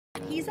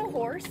he's a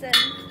horse, and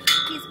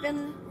he's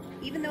been,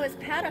 even though his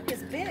paddock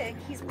is big,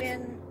 he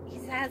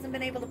hasn't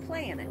been able to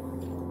play in it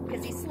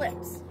because he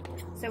slips.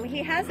 So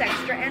he has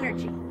extra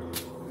energy.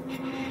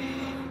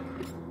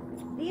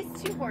 These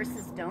two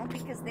horses don't,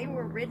 because they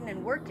were ridden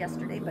and worked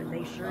yesterday, but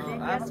they sure did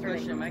yesterday. I have a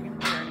question. Am I going to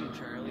be riding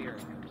Charlie or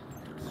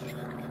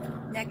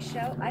next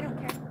show? I don't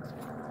care.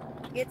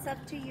 It's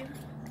up to you.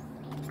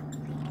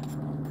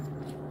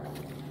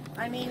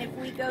 I mean, if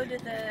we go to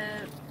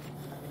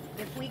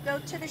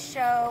the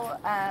show,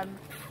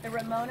 the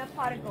Ramona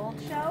Pot of Gold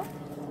show,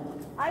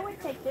 I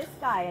would take this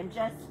guy and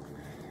just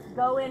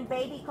go in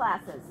baby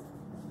classes.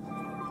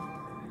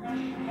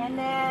 And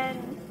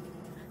then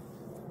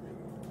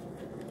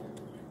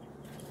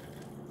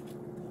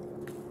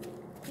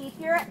keep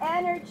your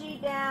energy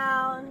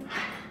down.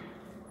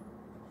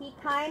 He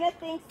kind of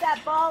thinks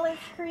that ball is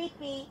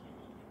creepy.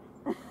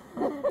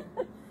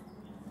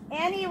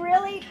 And he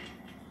really...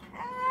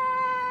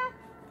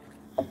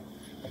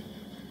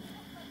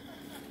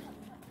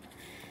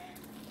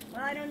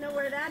 Well, I don't know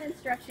where that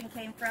instruction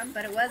came from,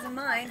 but it wasn't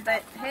mine.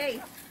 But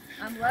hey,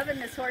 I'm loving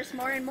this horse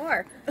more and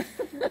more.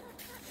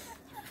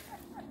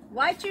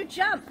 Why'd you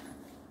jump?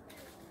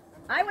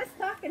 I was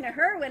talking to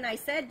her when I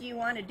said, do you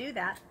want to do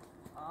that?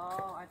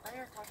 Oh, I thought you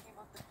were talking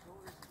about the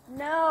tours.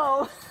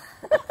 No.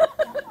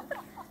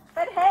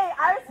 But hey,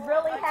 I was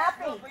really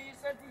happy. No, but you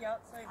said the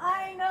outside.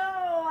 I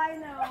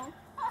know.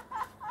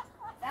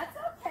 That's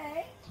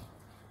okay.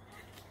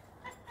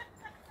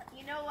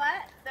 You know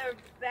what? The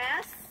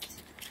best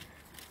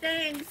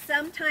things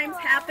sometimes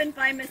happen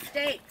by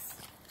mistakes.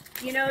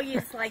 You know,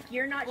 it's like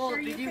you're not sure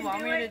you can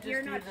do it,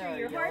 you're not sure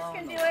your horse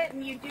can do it,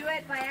 and you do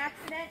it by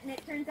accident, and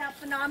it turns out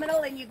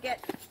phenomenal, and you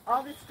get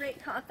all this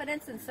great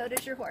confidence, and so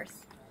does your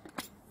horse.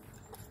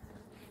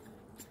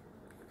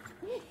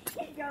 He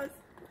goes,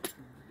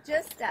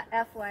 just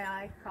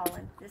FYI,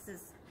 Colin, this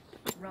is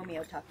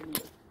Romeo talking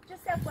to you.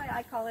 Just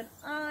FYI, Colin,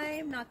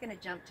 I'm not going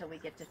to jump till we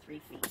get to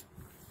 3 feet.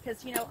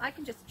 Because, you know, I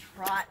can just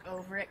trot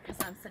over it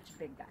because I'm such a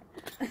big guy.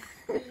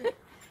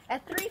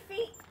 At 3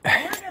 feet,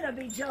 we're going to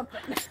be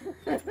jumping.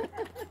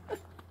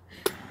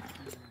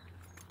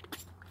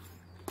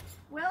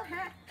 Well,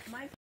 heck,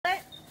 my foot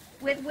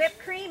with whipped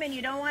cream, and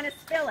you don't want to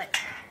spill it.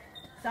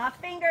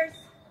 Soft fingers.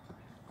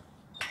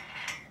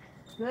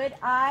 Good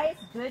eyes,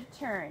 good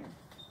turn.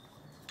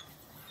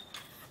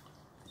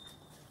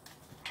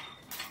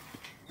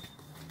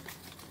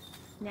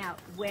 Now,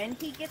 when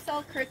he gets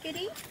all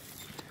crookedy,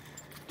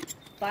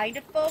 find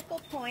a focal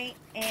point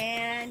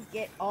and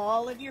get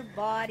all of your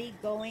body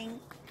going,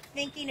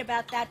 thinking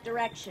about that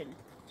direction.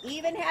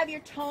 Even have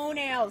your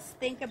toenails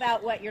think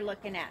about what you're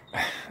looking at.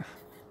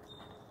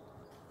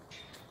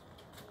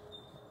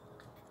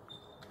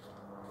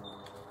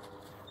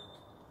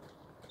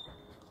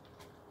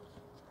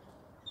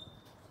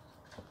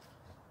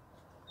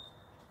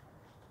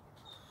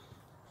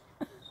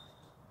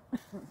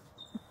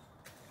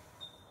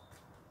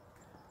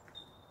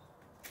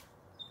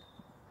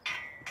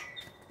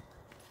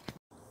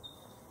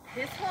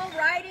 This whole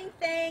riding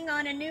thing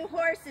on a new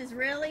horse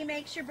really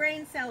makes your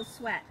brain cells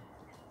sweat.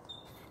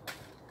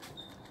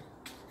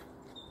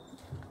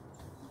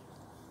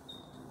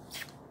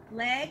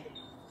 Leg,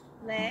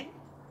 leg.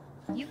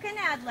 You can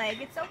add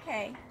leg, it's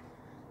okay.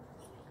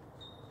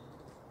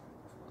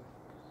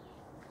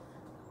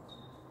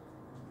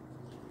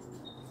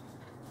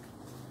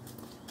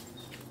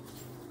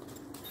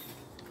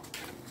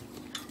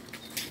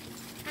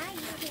 Hi, you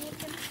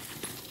handsome.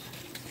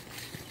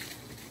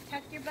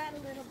 Tuck your butt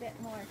a little bit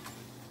more,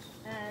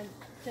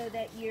 so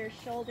that your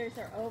shoulders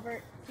are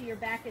over, so your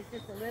back is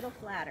just a little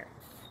flatter.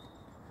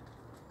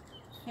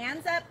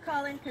 Hands up,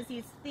 Colin, because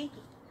he's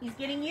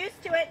getting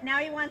used to it. Now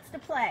he wants to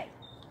play.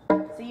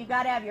 So you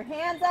got to have your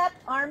hands up,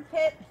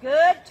 armpit,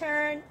 good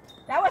turn.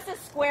 That was a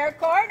square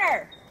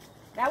corner.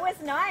 That was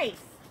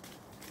nice.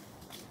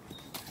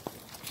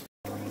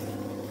 Mind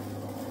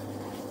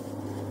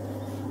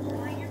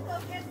your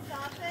focus,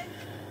 soften.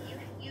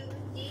 You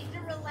need to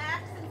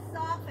relax and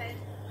soften.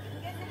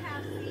 Get the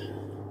half seat.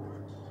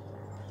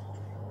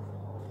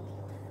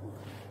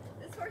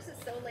 This horse is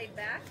so laid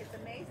back, it's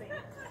amazing.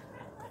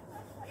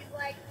 He's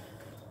like,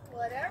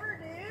 whatever,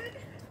 dude.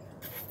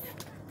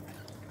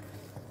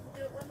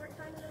 Do it one more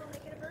time and it'll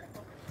make it a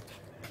vertical.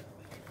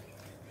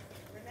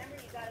 Remember,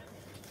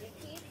 you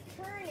keep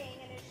turning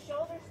and his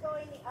shoulder's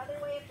going the other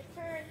way of the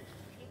turn.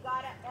 You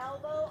gotta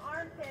elbow,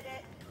 armpit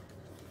it.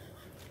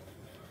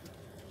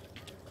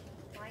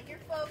 Mind your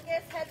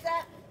focus, heads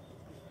up.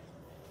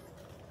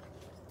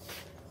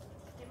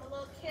 Give him a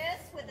little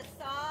kiss with a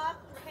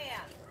soft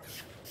hand.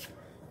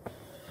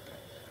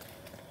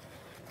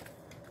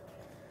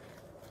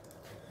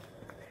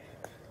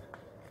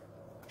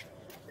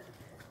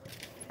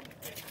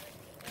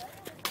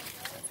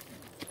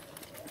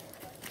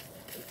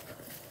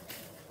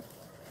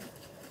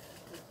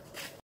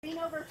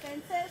 Over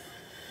fences,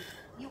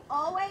 you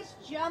always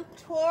jump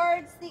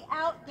towards the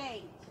out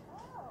gate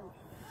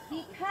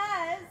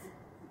because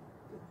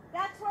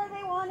that's where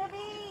they want to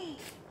be.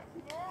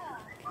 Yeah.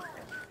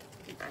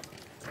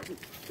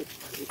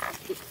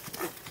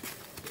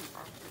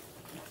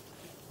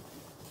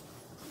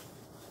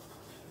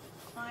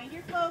 Find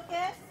your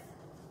focus.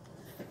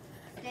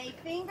 Stay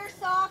finger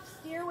soft,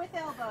 steer with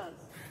elbows.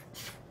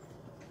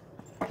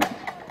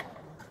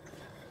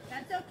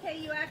 That's okay,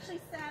 you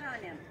actually sat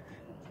on him.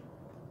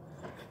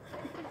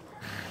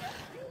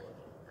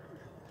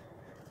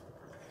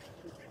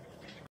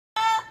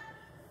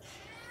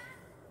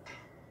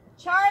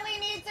 Charlie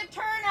needs a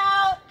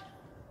turnout.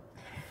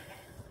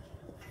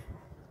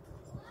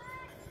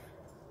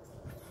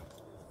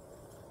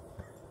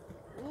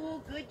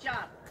 Ooh, good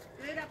job.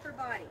 Good upper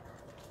body.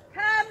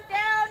 Come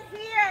down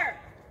here.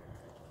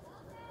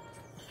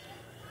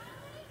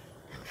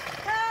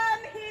 Come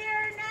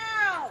here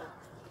now.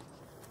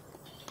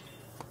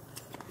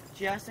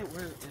 She asked it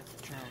where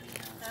if Charlie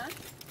now. Huh?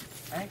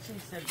 I actually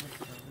said with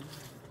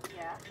Charlie.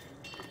 Yeah.